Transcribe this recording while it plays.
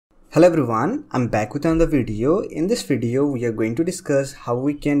Hello everyone, I'm back with another video. In this video, we are going to discuss how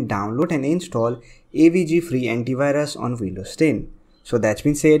we can download and install AVG free antivirus on Windows 10. So that's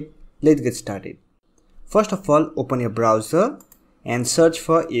been said, let's get started. First of all, open your browser and search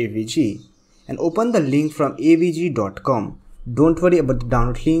for AVG and open the link from avg.com. Don't worry about the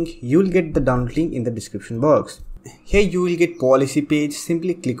download link, you will get the download link in the description box. Here you will get policy page,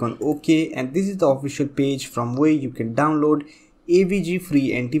 simply click on OK, and this is the official page from where you can download AVG free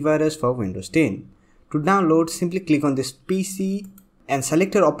antivirus for Windows 10. To download, simply click on this PC and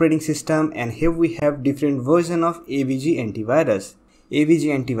select your operating system, and here we have different versions of AVG antivirus. AVG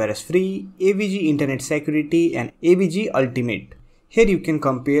antivirus free, AVG internet security, and AVG ultimate. Here you can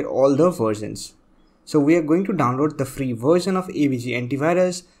compare all the versions. So we are going to download the free version of AVG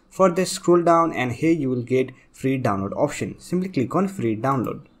antivirus. For this, scroll down and here you will get free download option. Simply click on free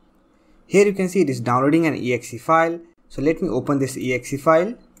download. Here you can see it is downloading an exe file. So let me open this exe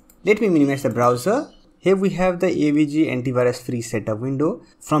file. Let me minimize the browser. Here we have the AVG antivirus free setup window.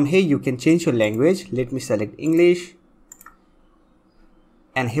 From here you can change your language. Let me select English.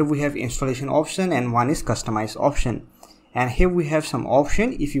 And here we have installation option and one is customize option. And here we have some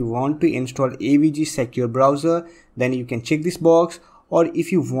option. If you want to install AVG Secure Browser, then you can check this box. Or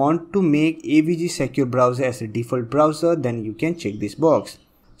if you want to make AVG Secure Browser as a default browser, then you can check this box.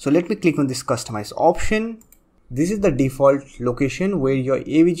 So let me click on this customize option. This is the default location where your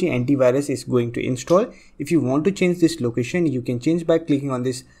AVG antivirus is going to install. If you want to change this location, you can change by clicking on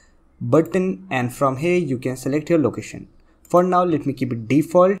this button, and from here you can select your location. For now, let me keep it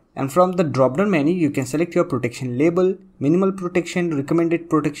default, and from the drop down menu you can select your protection label, minimal protection, recommended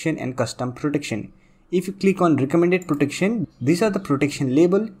protection, and custom protection. If you click on recommended protection, these are the protection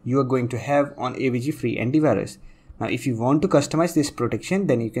label you are going to have on AVG free antivirus. Now if you want to customize this protection,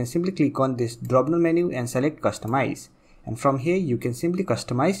 then you can simply click on this drop down menu and select customize, and from here you can simply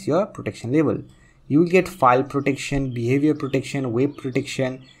customize your protection label. You will get file protection, behavior protection, web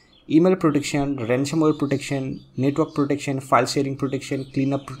protection, email protection, ransomware protection, network protection, file sharing protection,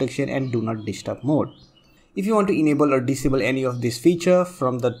 cleanup protection, and do not disturb mode. If you want to enable or disable any of this feature,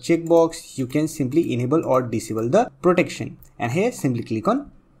 from the checkbox you can simply enable or disable the protection, and here simply click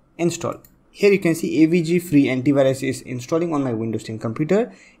on install. Here you can see AVG free antivirus is installing on my Windows 10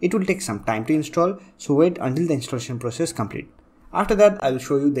 computer. It will take some time to install, so wait until the installation process complete. After that, I will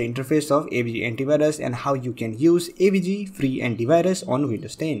show you the interface of AVG antivirus and how you can use AVG free antivirus on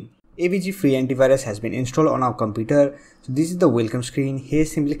Windows 10. AVG free antivirus has been installed on our computer. So this is the welcome screen. Here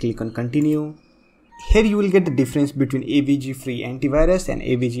simply click on continue. Here you will get the difference between AVG free antivirus and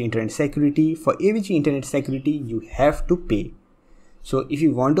AVG internet security. For AVG internet security, you have to pay. So if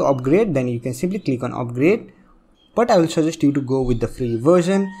you want to upgrade, then you can simply click on upgrade, but I will suggest you to go with the free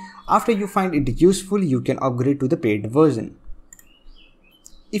version. After you find it useful, you can upgrade to the paid version.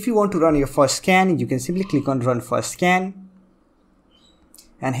 If you want to run your first scan, you can simply click on run first scan,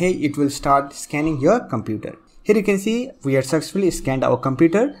 and here it will start scanning your computer. Here you can see we have successfully scanned our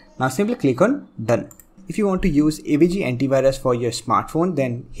computer. Now simply click on done. If you want to use AVG antivirus for your smartphone,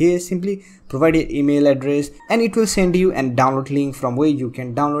 then here simply provide your email address and it will send you a download link from where you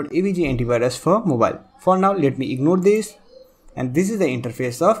can download AVG antivirus for mobile. For now, let me ignore this, and this is the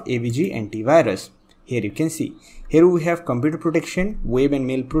interface of AVG antivirus. Here you can see, here we have computer protection, web and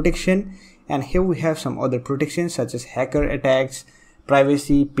mail protection, and here we have some other protections such as hacker attacks,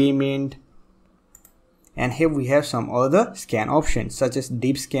 privacy, payment, and here we have some other scan options such as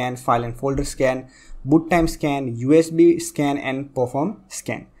deep scan, file and folder scan, boot time scan, USB scan, and perform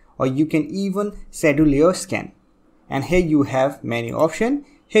scan, or you can even schedule your scan. And here you have many options.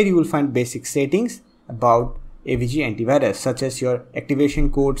 Here you will find basic settings about AVG antivirus such as your activation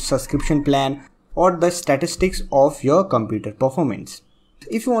code, subscription plan, or the statistics of your computer performance.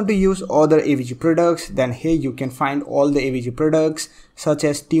 If you want to use other AVG products, then here you can find all the AVG products such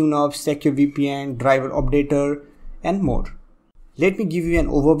as TuneUp, Secure VPN, Driver Updater, and more. Let me give you an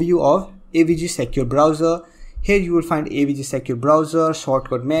overview of AVG Secure Browser. Here you will find AVG Secure Browser,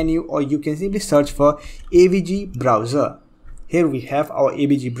 shortcut menu, or you can simply search for AVG Browser. Here we have our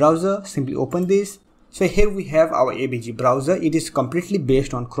AVG Browser. Simply open this. So here we have our AVG Browser. It is completely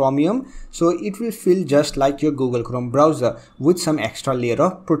based on Chromium, so it will feel just like your Google Chrome browser with some extra layer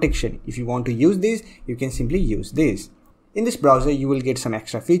of protection. If you want to use this, you can simply use this. In this browser, you will get some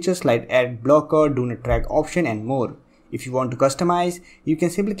extra features like ad blocker, do not track option, and more. If you want to customize, you can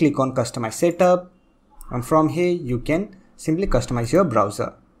simply click on customize setup, and from here you can simply customize your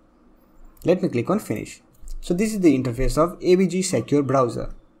browser. Let me click on finish. So this is the interface of AVG Secure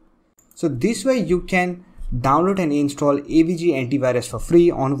Browser. So this way you can download and install AVG Antivirus for free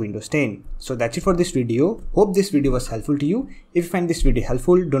on Windows 10. So that's it for this video. Hope this video was helpful to you. If you find this video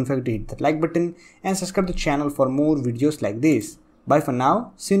helpful, don't forget to hit that like button and subscribe to the channel for more videos like this. Bye for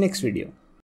now. See you next video.